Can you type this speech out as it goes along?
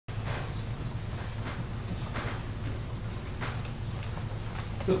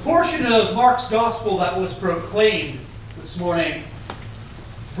The portion of Mark's Gospel that was proclaimed this morning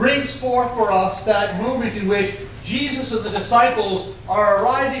brings forth for us that moment in which Jesus and the disciples are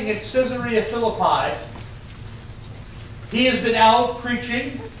arriving at Caesarea Philippi. He has been out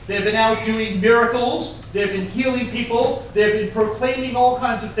preaching. They've been out doing miracles. They've been healing people. They've been proclaiming all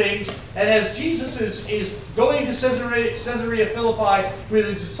kinds of things. And as Jesus is going to Caesarea Philippi with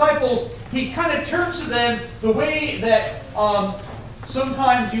his disciples, he kind of turns to them the way that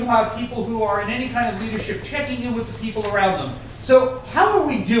sometimes you have people who are in any kind of leadership checking in with the people around them. So how are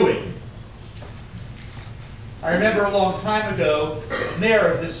we doing? I remember a long time ago, the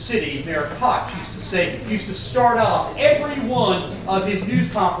mayor of this city, Mayor Koch, used to start off every one of his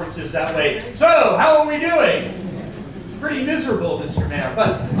news conferences that way. So, how are we doing? Pretty miserable, Mr. Mayor.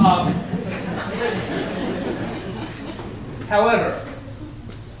 But, however,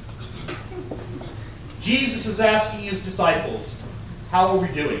 Jesus is asking his disciples, how are we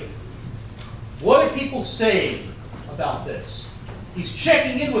doing? What are people saying about this? He's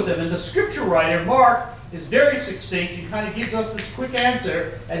checking in with them, and the scripture writer, Mark, is very succinct and kind of gives us this quick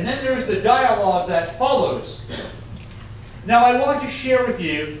answer, and then there's the dialogue that follows. Now, I want to share with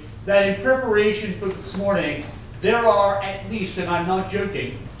you that in preparation for this morning, there are at least, and I'm not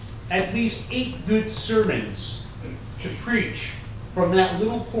joking, at least 8 good sermons to preach from that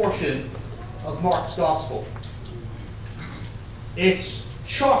little portion of Mark's Gospel. It's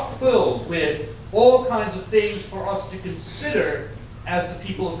chock filled with all kinds of things for us to consider as the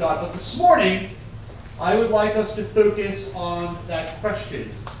people of God. But this morning, I would like us to focus on that question.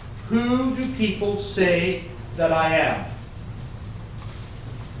 Who do people say that I am?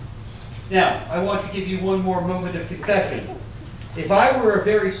 Now, I want to give you one more moment of confession. If I were a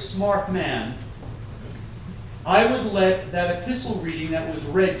very smart man, I would let that epistle reading that was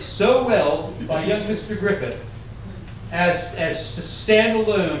read so well by young Mr. Griffith as to stand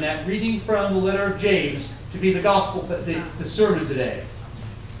alone, that reading from the letter of James, to be the gospel, the sermon today.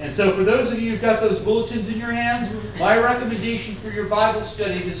 And so for those of you who've got those bulletins in your hands, my recommendation for your Bible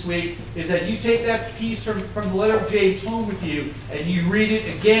study this week is that you take that piece from the letter of James home with you and you read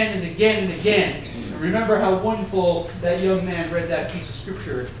it again and again and again. And remember how wonderful that young man read that piece of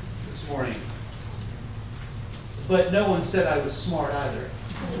scripture this morning. But no one said I was smart either.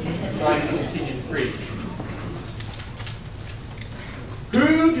 So I can continue to preach.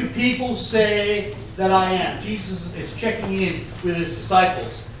 Who do people say that I am? Jesus is checking in with his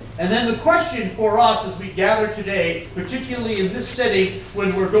disciples. And then the question for us as we gather today, particularly in this setting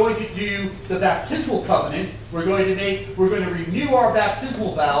when we're going to do the baptismal covenant, we're going to renew our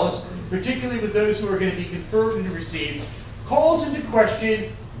baptismal vows, particularly with those who are going to be confirmed and received, calls into question,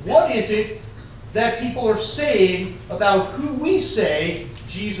 what is it that people are saying about who we say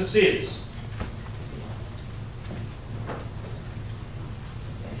Jesus is?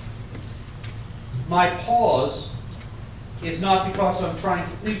 My pause is not because I'm trying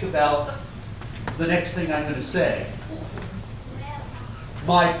to think about the next thing I'm going to say.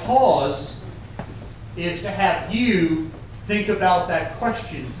 My pause is to have you think about that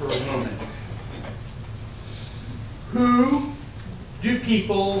question for a moment. Who do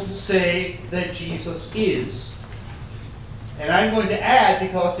people say that Jesus is? And I'm going to add,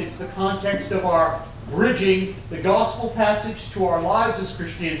 because it's the context of our bridging the gospel passage to our lives as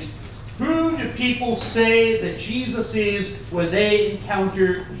Christians, who do people say that Jesus is when they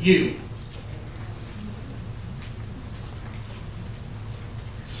encounter you?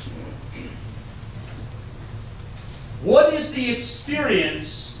 What is the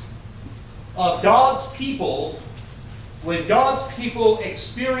experience of God's people when God's people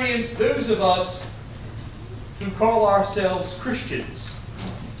experience those of us who call ourselves Christians?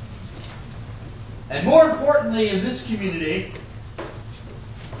 And more importantly, in this community,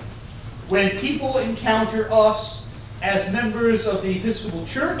 when people encounter us as members of the Episcopal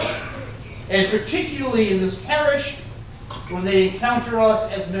Church, and particularly in this parish, when they encounter us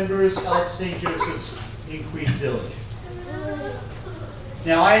as members of St. Joseph's in Queens Village.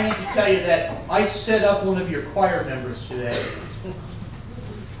 Now, I need to tell you that I set up one of your choir members today.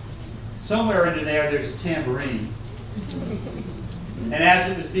 Somewhere under there's a tambourine. And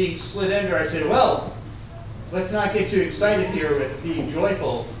as it was being slid under, I said, well, let's not get too excited here with being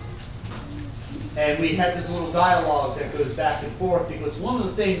joyful. And we had this little dialogue that goes back and forth, because one of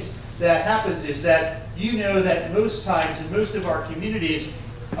the things that happens is that you know that most times in most of our communities,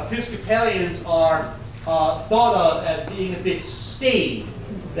 Episcopalians are thought of as being a bit staid.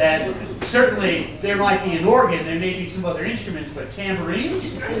 That certainly there might be an organ, there may be some other instruments, but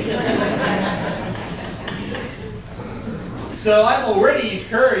tambourines? So I'm already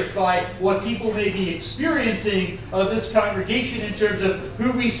encouraged by what people may be experiencing of this congregation in terms of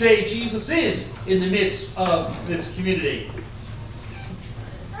who we say Jesus is in the midst of this community.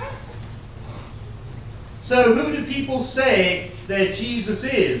 So who do people say that Jesus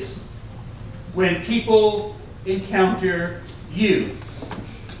is when people encounter you?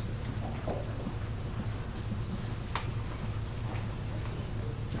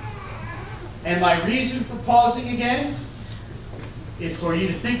 And my reason for pausing again is for you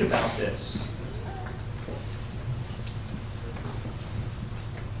to think about this.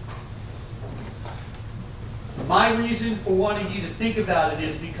 My reason for wanting you to think about it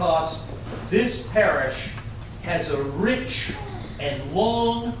is because this parish has a rich and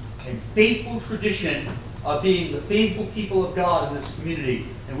long and faithful tradition of being the faithful people of God in this community.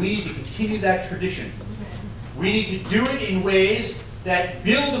 And we need to continue that tradition. We need to do it in ways that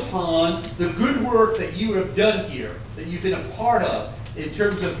build upon the good work that you have done here, that you've been a part of, in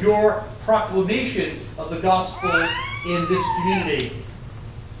terms of your proclamation of the gospel in this community.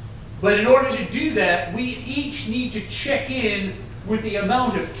 But in order to do that, we each need to check in with the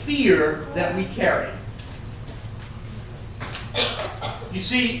amount of fear that we carry. You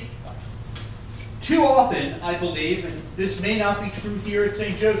see, too often, I believe, and this may not be true here at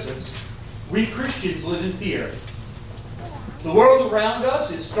St. Joseph's, we Christians live in fear. The world around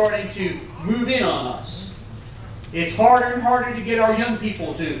us is starting to move in on us. It's harder and harder to get our young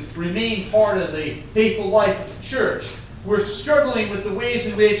people to remain part of the faithful life of the church. We're struggling with the ways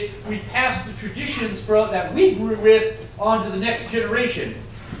in which we pass the traditions that we grew with on to the next generation.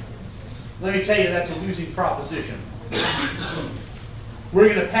 Let me tell you, that's a losing proposition. We're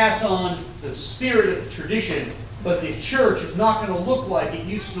going to pass on the spirit of the tradition, but the church is not going to look like it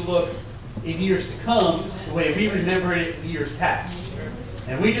used to look in years to come, the way we remember it in years past.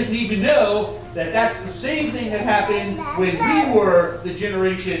 And we just need to know that that's the same thing that happened when we were the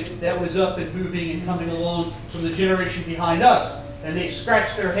generation that was up and moving and coming along from the generation behind us. And they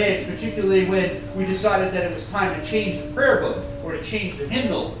scratched their heads, particularly when we decided that it was time to change the prayer book or to change the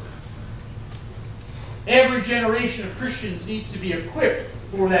hymnal. Every generation of Christians needs to be equipped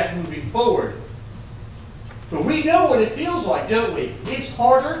for that moving forward. But we know what it feels like, don't we? It's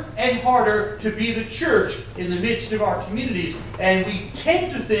harder and harder to be the church in the midst of our communities. And we tend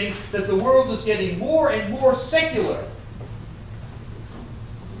to think that the world is getting more and more secular.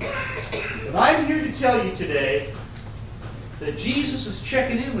 But I'm here to tell you today that Jesus is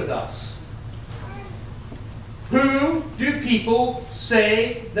checking in with us. Who do people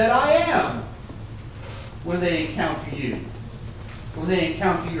say that I am when they encounter you? When they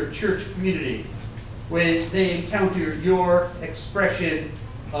encounter your church community? When they encounter your expression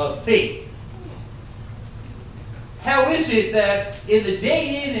of faith? How is it that in the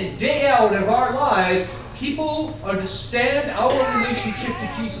day in and day out of our lives, people understand our relationship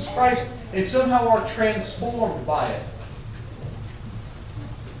to Jesus Christ and somehow are transformed by it?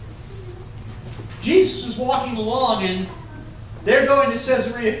 Jesus was walking along, and they're going to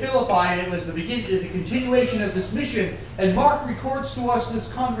Caesarea Philippi, and it was the continuation of this mission. And Mark records to us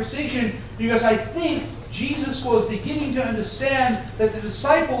this conversation because I think Jesus was beginning to understand that the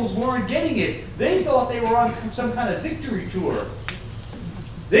disciples weren't getting it. They thought they were on some kind of victory tour.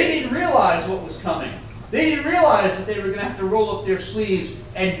 They didn't realize what was coming. They didn't realize that they were going to have to roll up their sleeves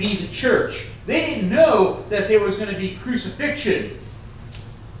and be the church. They didn't know that there was going to be crucifixion,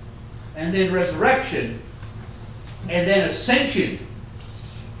 and then resurrection, and then ascension.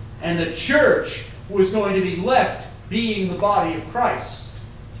 And the church was going to be left being the body of Christ.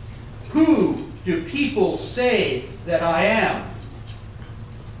 Who do people say that I am?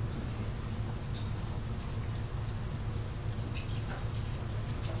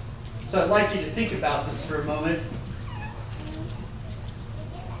 So I'd like you to think about this for a moment.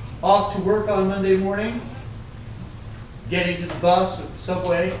 Off to work on Monday morning, getting to the bus or the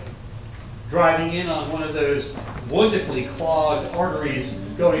subway, driving in on one of those wonderfully clogged arteries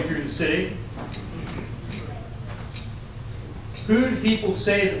going through the city. Who do people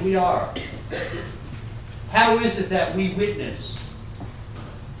say that we are? How is it that we witness?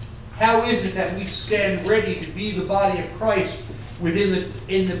 How is it that we stand ready to be the body of Christ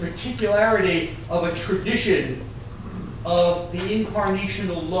in the particularity of a tradition of the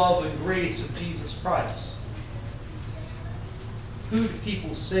incarnational love and grace of Jesus Christ? Who do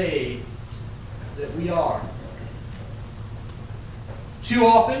people say that we are? Too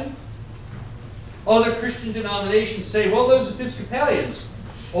often, other Christian denominations say, well, those Episcopalians,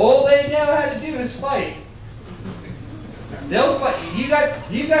 all they know how to do is fight. They'll fight. You got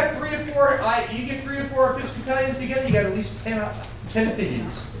 3 or 4. You get 3 or 4 Episcopalians together, you got at least 10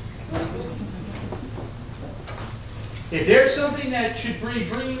 opinions. If there's something that should be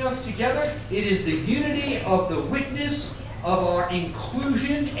bringing us together, it is the unity of the witness of our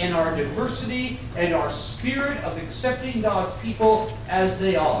inclusion and our diversity and our spirit of accepting God's people as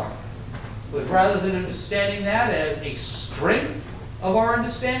they are. But rather than understanding that as a strength of our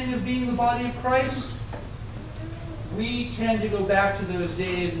understanding of being the body of Christ, we tend to go back to those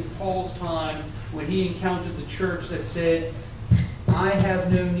days in Paul's time when he encountered the church that said, I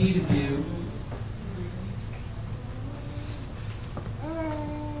have no need of you.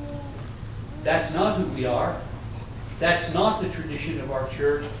 That's not who we are. That's not the tradition of our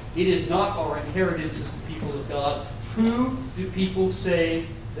church. It is not our inheritance as the people of God. Who do people say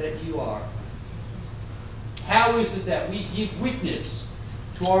that you are? How is it that we give witness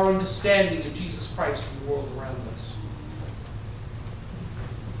to our understanding of Jesus Christ in the world around us?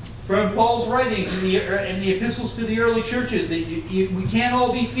 From Paul's writings in the epistles to the early churches, we can't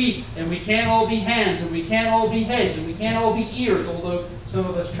all be feet, and we can't all be hands, and we can't all be heads, and we can't all be ears, although some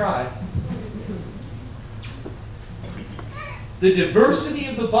of us try. The diversity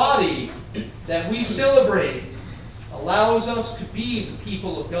of the body that we celebrate allows us to be the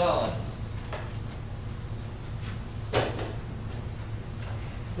people of God.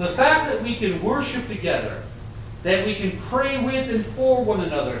 The fact that we can worship together, that we can pray with and for one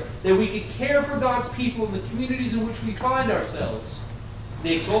another, that we can care for God's people in the communities in which we find ourselves,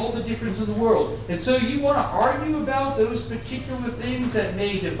 makes all the difference in the world. And so you want to argue about those particular things that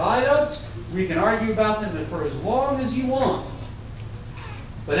may divide us? We can argue about them for as long as you want.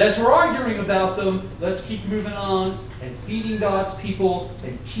 But as we're arguing about them, let's keep moving on and feeding God's people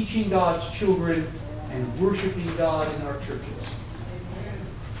and teaching God's children and worshiping God in our churches.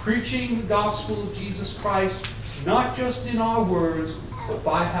 Preaching the gospel of Jesus Christ, not just in our words, but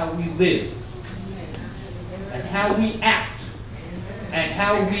by how we live and how we act and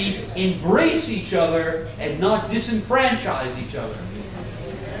how we embrace each other and not disenfranchise each other.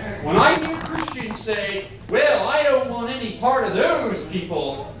 When I hear Christians say, well, I don't want any part of those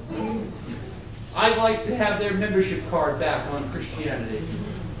people, I'd like to have their membership card back on Christianity.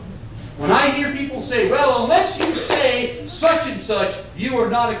 When I hear people say, well, unless you say such and such, you are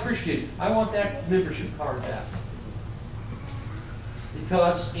not a Christian, I want that membership card back.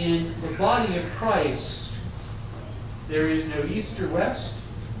 Because in the body of Christ, there is no east or west,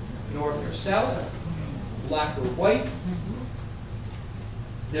 north or south, black or white.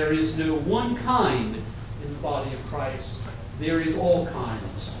 There is no one kind in the body of Christ. There is all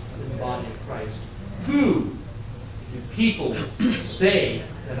kinds in the body of Christ. Who do people say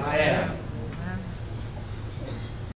that I am?